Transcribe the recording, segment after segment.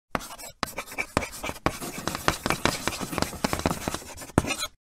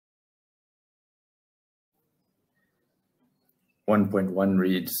1.1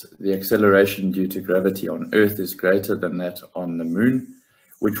 reads, the acceleration due to gravity on Earth is greater than that on the Moon.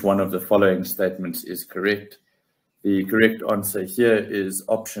 Which one of the following statements is correct? The correct answer here is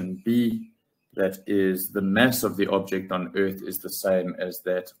option B. That is, the mass of the object on Earth is the same as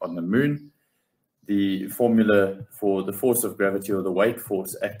that on the Moon. The formula for the force of gravity, or the weight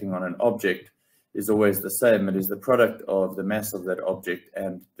force acting on an object, is always the same. It is the product of the mass of that object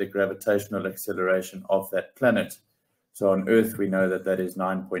and the gravitational acceleration of that planet. So on Earth, we know that that is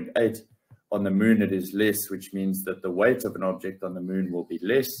 9.8. On the Moon, it is less, which means that the weight of an object on the Moon will be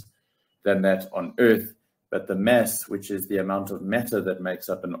less than that on Earth. But the mass, which is the amount of matter that makes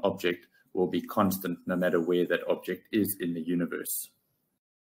up an object, will be constant no matter where that object is in the universe.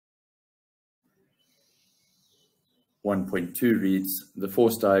 1.2 reads, the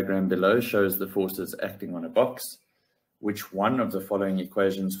force diagram below shows the forces acting on a box. Which one of the following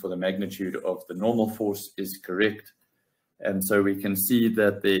equations for the magnitude of the normal force is correct? And so we can see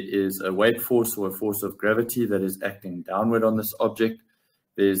that there is a weight force, or a force of gravity, that is acting downward on this object.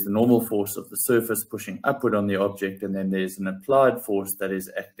 There's the normal force of the surface pushing upward on the object, and then there's an applied force that is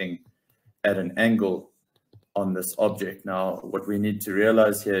acting at an angle on this object. Now, what we need to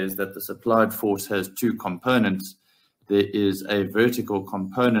realize here is that this applied force has two components. There is a vertical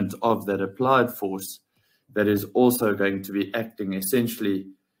component of that applied force that is also going to be acting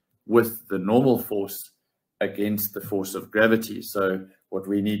essentially with the normal force against the force of gravity. So what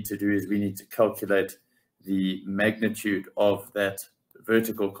we need to do is we need to calculate the magnitude of that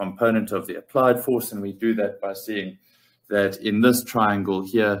vertical component of the applied force, and we do that by seeing that in this triangle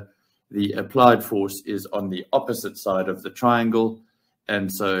here, the applied force is on the opposite side of the triangle.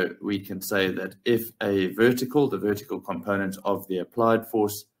 And so we can say that if the vertical component of the applied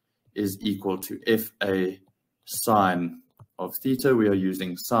force is equal to FA sine of theta, we are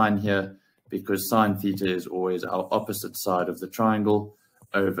using sine here because sine theta is always our opposite side of the triangle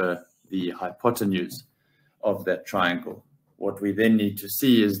over the hypotenuse of that triangle. What we then need to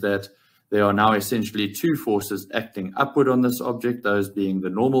see is that there are now essentially two forces acting upward on this object, those being the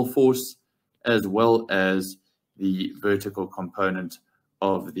normal force as well as the vertical component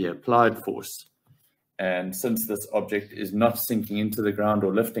of the applied force. And since this object is not sinking into the ground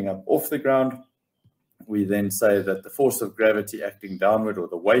or lifting up off the ground, we then say that the force of gravity acting downward, or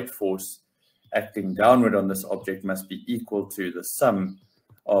the weight force acting downward on this object, must be equal to the sum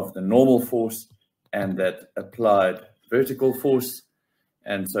of the normal force and that applied vertical force.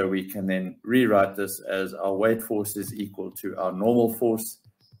 And so we can then rewrite this as our weight force is equal to our normal force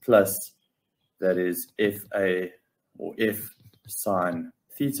plus, that is, FA, or F sine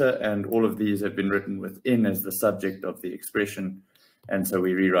theta, and all of these have been written with n as the subject of the expression. And so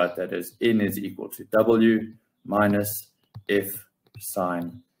we rewrite that as n is equal to W minus F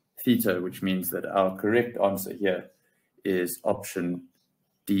sine theta, which means that our correct answer here is option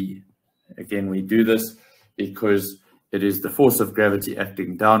D. Again, we do this because it is the force of gravity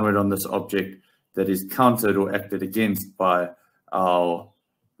acting downward on this object that is countered or acted against by our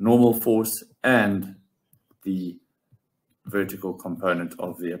normal force and the vertical component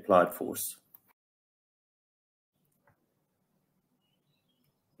of the applied force.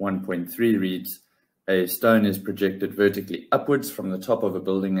 1.3 reads, a stone is projected vertically upwards from the top of a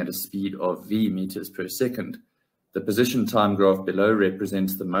building at a speed of v meters per second. The position time graph below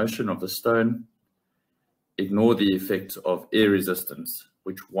represents the motion of the stone. Ignore the effects of air resistance.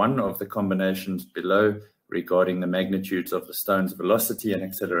 Which one of the combinations below regarding the magnitudes of the stone's velocity and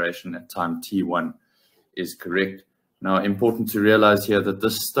acceleration at time t1 is correct? Now, important to realize here that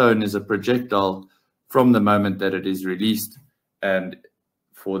this stone is a projectile from the moment that it is released and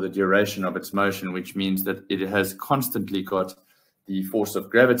for the duration of its motion, which means that it has constantly got the force of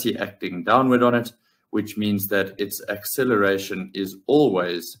gravity acting downward on it, which means that its acceleration is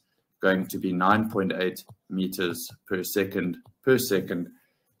always going to be 9.8 meters per second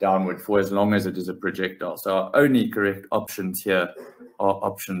downward for as long as it is a projectile. So our only correct options here are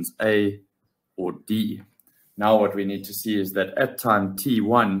options A or D. Now what we need to see is that at time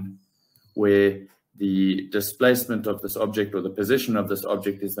t1, where the displacement of this object, or the position of this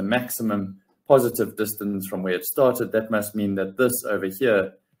object, is the maximum positive distance from where it started, that must mean that this over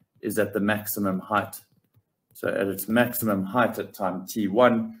here is at the maximum height. So at its maximum height at time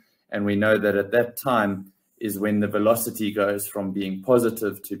t1, and we know that at that time is when the velocity goes from being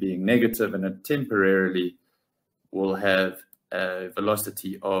positive to being negative, and it temporarily will have a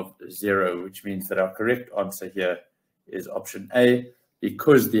velocity of 0, which means that our correct answer here is option A,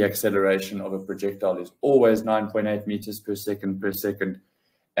 because the acceleration of a projectile is always 9.8 meters per second,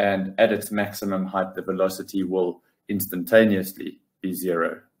 and at its maximum height, the velocity will instantaneously be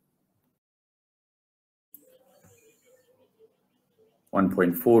 0.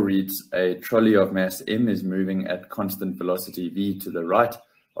 1.4 reads, a trolley of mass m is moving at constant velocity v to the right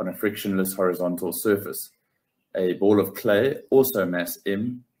on a frictionless horizontal surface. A ball of clay, also mass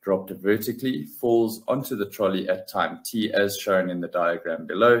m, dropped vertically, falls onto the trolley at time t as shown in the diagram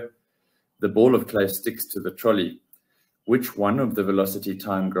below. The ball of clay sticks to the trolley. Which one of the velocity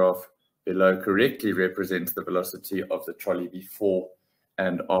time graph below correctly represents the velocity of the trolley before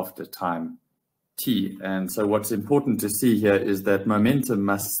and after time t? And so what's important to see here is that momentum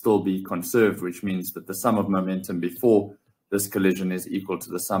must still be conserved, which means that the sum of momentum before this collision is equal to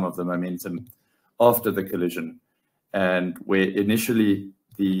the sum of the momentum after the collision. And where initially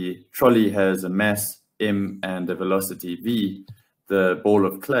the trolley has a mass m and a velocity v, the ball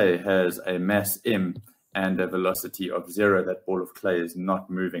of clay has a mass m and a velocity of 0. That ball of clay is not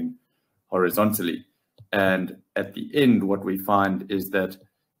moving horizontally. And at the end, what we find is that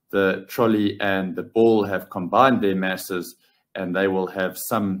the trolley and the ball have combined their masses and they will have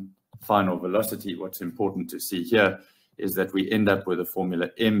some final velocity. What's important to see here is that we end up with a formula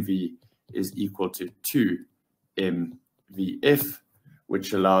mv is equal to 2mvf,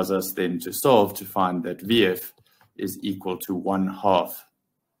 which allows us then to solve to find that vf is equal to 1/2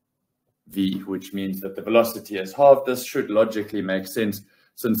 v, which means that the velocity is halved. This should logically make sense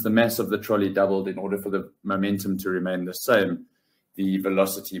since the mass of the trolley doubled. In order for the momentum to remain the same, the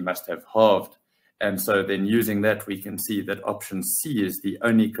velocity must have halved. And so then using that, we can see that option C is the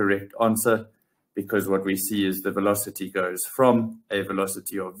only correct answer, because what we see is the velocity goes from a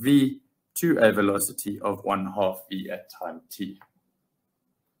velocity of v to a velocity of 1/2 v at time t.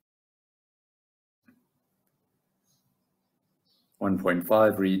 One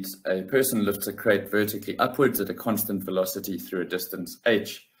 1.5 reads, a person lifts a crate vertically upwards at a constant velocity through a distance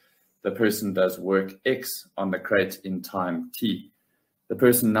h. The person does work x on the crate in time t. The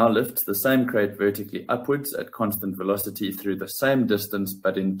person now lifts the same crate vertically upwards at constant velocity through the same distance,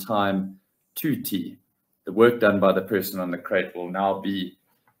 but in time 2t. The work done by the person on the crate will now be,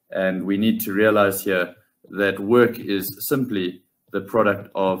 and we need to realize here that work is simply the product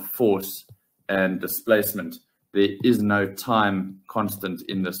of force and displacement. There is no time constant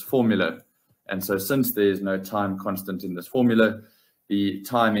in this formula. And so since there is no time constant in this formula, the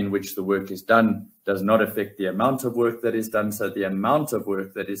time in which the work is done does not affect the amount of work that is done. So the amount of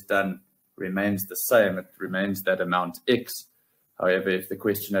work that is done remains the same. It remains that amount x. However, if the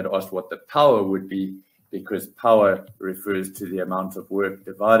question had asked what the power would be, because power refers to the amount of work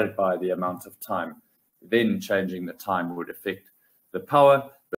divided by the amount of time, then changing the time would affect the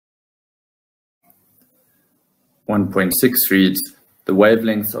power. 1.6 reads, the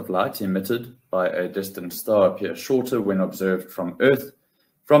wavelengths of light emitted by a distant star appear shorter when observed from Earth.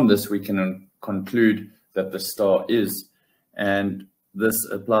 From this, we can conclude that the star is, and this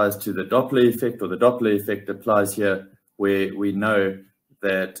applies to the Doppler effect, or the Doppler effect applies here, where we know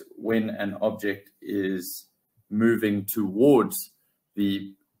that when an object is moving towards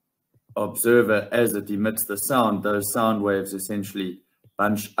the observer as it emits the sound, those sound waves essentially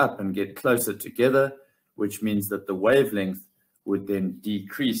bunch up and get closer together, which means that the wavelength would then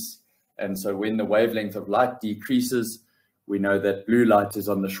decrease. And so when the wavelength of light decreases, we know that blue light is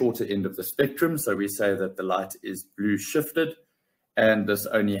on the shorter end of the spectrum. So we say that the light is blue shifted. And this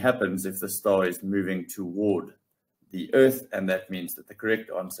only happens if the star is moving toward the Earth. And that means that the correct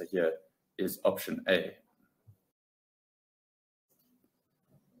answer here is option A.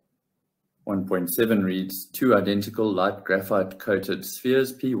 1.7 reads, two identical light graphite coated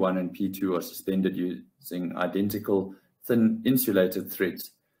spheres, P1 and P2, are suspended using identical thin insulated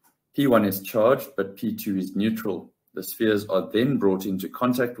threads. P1 is charged, but P2 is neutral. The spheres are then brought into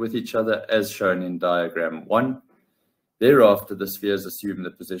contact with each other as shown in diagram 1. Thereafter, the spheres assume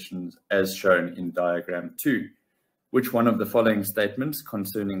the positions as shown in diagram 2. Which one of the following statements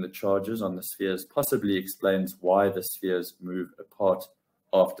concerning the charges on the spheres possibly explains why the spheres move apart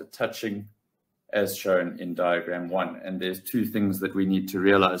after touching, as shown in diagram 1? And there's two things that we need to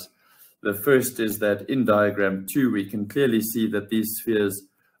realize. The first is that in diagram 2, we can clearly see that these spheres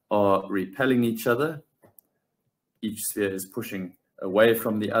are repelling each other. Each sphere is pushing away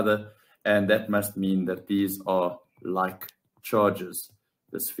from the other, and that must mean that these are like charges.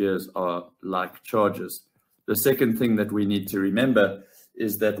 The spheres are like charges. The second thing that we need to remember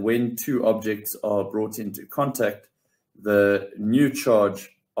is that when two objects are brought into contact, the new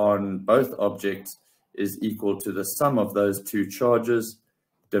charge on both objects is equal to the sum of those two charges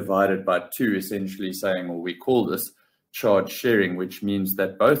divided by 2, essentially saying, or we call this charge sharing, which means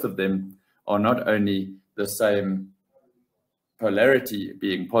that both of them are not only the same polarity,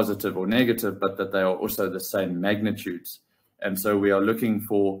 being positive or negative, but that they are also the same magnitudes. And so we are looking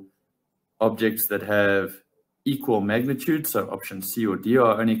for objects that have equal magnitude, so option C or D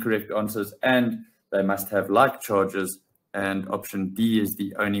are only correct answers, and they must have like charges, and option D is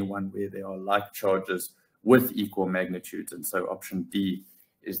the only one where there are like charges with equal magnitudes, and so option D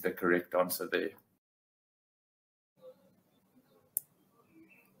is the correct answer there.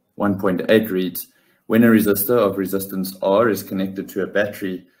 1.8 reads, when a resistor of resistance R is connected to a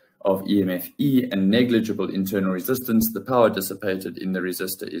battery of EMF E and negligible internal resistance, the power dissipated in the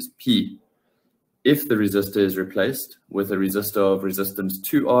resistor is P. If the resistor is replaced with a resistor of resistance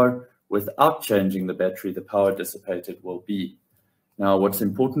 2R without changing the battery, the power dissipated will be. Now, what's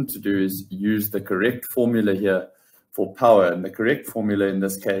important to do is use the correct formula here for power, and the correct formula in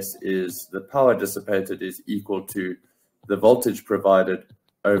this case is the power dissipated is equal to the voltage provided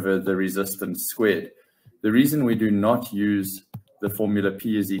over the resistance squared. The reason we do not use the formula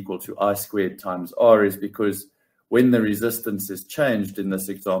P is equal to I squared times R is because when the resistance is changed in this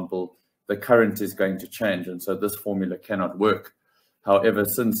example, the current is going to change, and so this formula cannot work. However,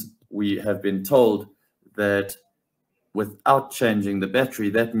 since we have been told that without changing the battery,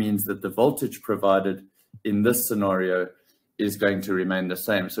 that means that the voltage provided in this scenario is going to remain the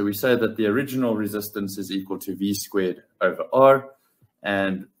same. So we say that the original resistance is equal to V squared over R,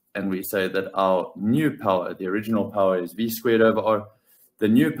 and we say that our new power, the original power, is V squared over R. The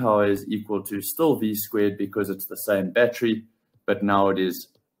new power is equal to still V squared because it's the same battery, but now it is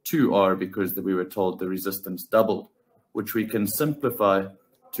 2R because we were told the resistance doubled, which we can simplify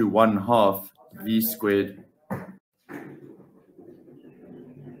to 1/2 V squared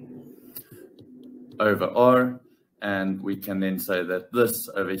over R, and we can then say that this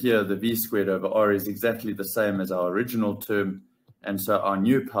over here, the V squared over R, is exactly the same as our original term, and so our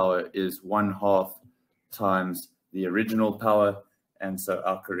new power is 1/2 times the original power, and so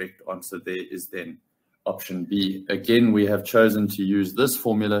our correct answer there is then option B. Again, we have chosen to use this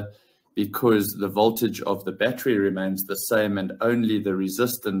formula because the voltage of the battery remains the same and only the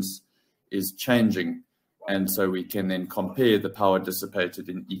resistance is changing, and so we can then compare the power dissipated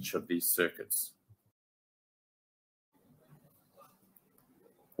in each of these circuits.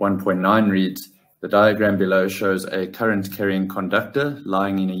 1.9 reads, the diagram below shows a current-carrying conductor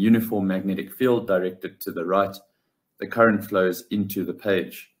lying in a uniform magnetic field directed to the right. The current flows into the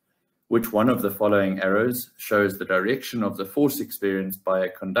page. Which one of the following arrows shows the direction of the force experienced by a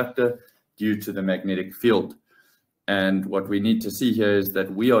conductor due to the magnetic field? And what we need to see here is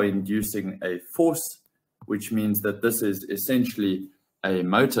that we are inducing a force, which means that this is essentially a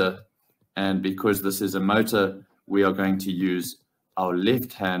motor. And because this is a motor, we are going to use our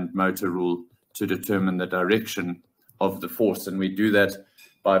left-hand motor rule to determine the direction of the force. And we do that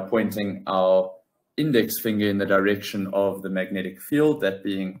by pointing our index finger in the direction of the magnetic field, that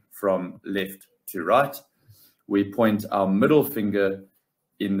being from left to right. We point our middle finger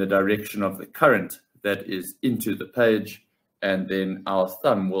in the direction of the current, that is into the page, and then our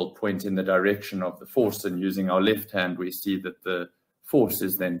thumb will point in the direction of the force, and using our left hand we see that the force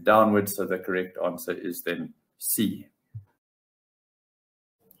is then downwards, so the correct answer is then C.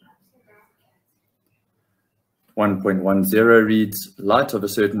 1.10 reads, light of a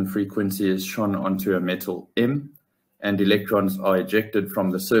certain frequency is shone onto a metal M and electrons are ejected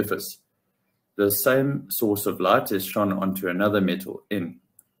from the surface. The same source of light is shone onto another metal N.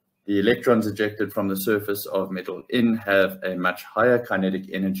 The electrons ejected from the surface of metal N have a much higher kinetic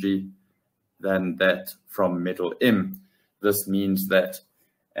energy than that from metal M. This means that,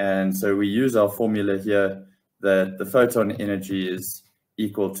 and so we use our formula here that the photon energy is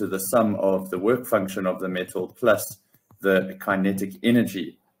equal to the sum of the work function of the metal plus the kinetic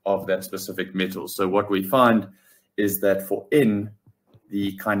energy of that specific metal. So what we find is that for N,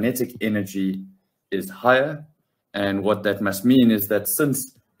 the kinetic energy is higher, and what that must mean is that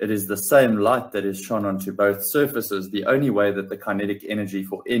since it is the same light that is shone onto both surfaces, the only way that the kinetic energy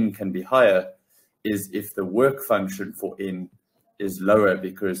for N can be higher is if the work function for N is lower,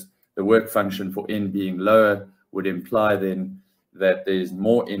 because the work function for N being lower would imply then that there's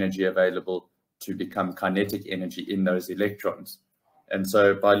more energy available to become kinetic energy in those electrons. And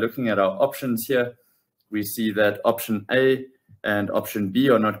so by looking at our options here, we see that option A and option B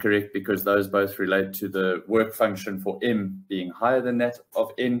are not correct because those both relate to the work function for M being higher than that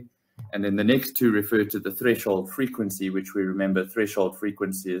of N. And then the next two refer to the threshold frequency, which we remember threshold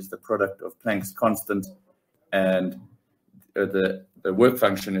frequency is the product of Planck's constant, and the work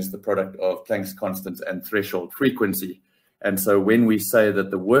function is the product of Planck's constant and threshold frequency. And so when we say that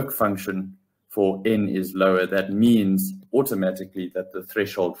the work function for N is lower, that means automatically that the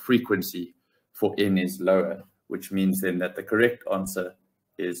threshold frequency for N is lower, which means then that the correct answer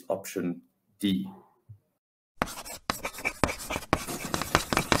is option D.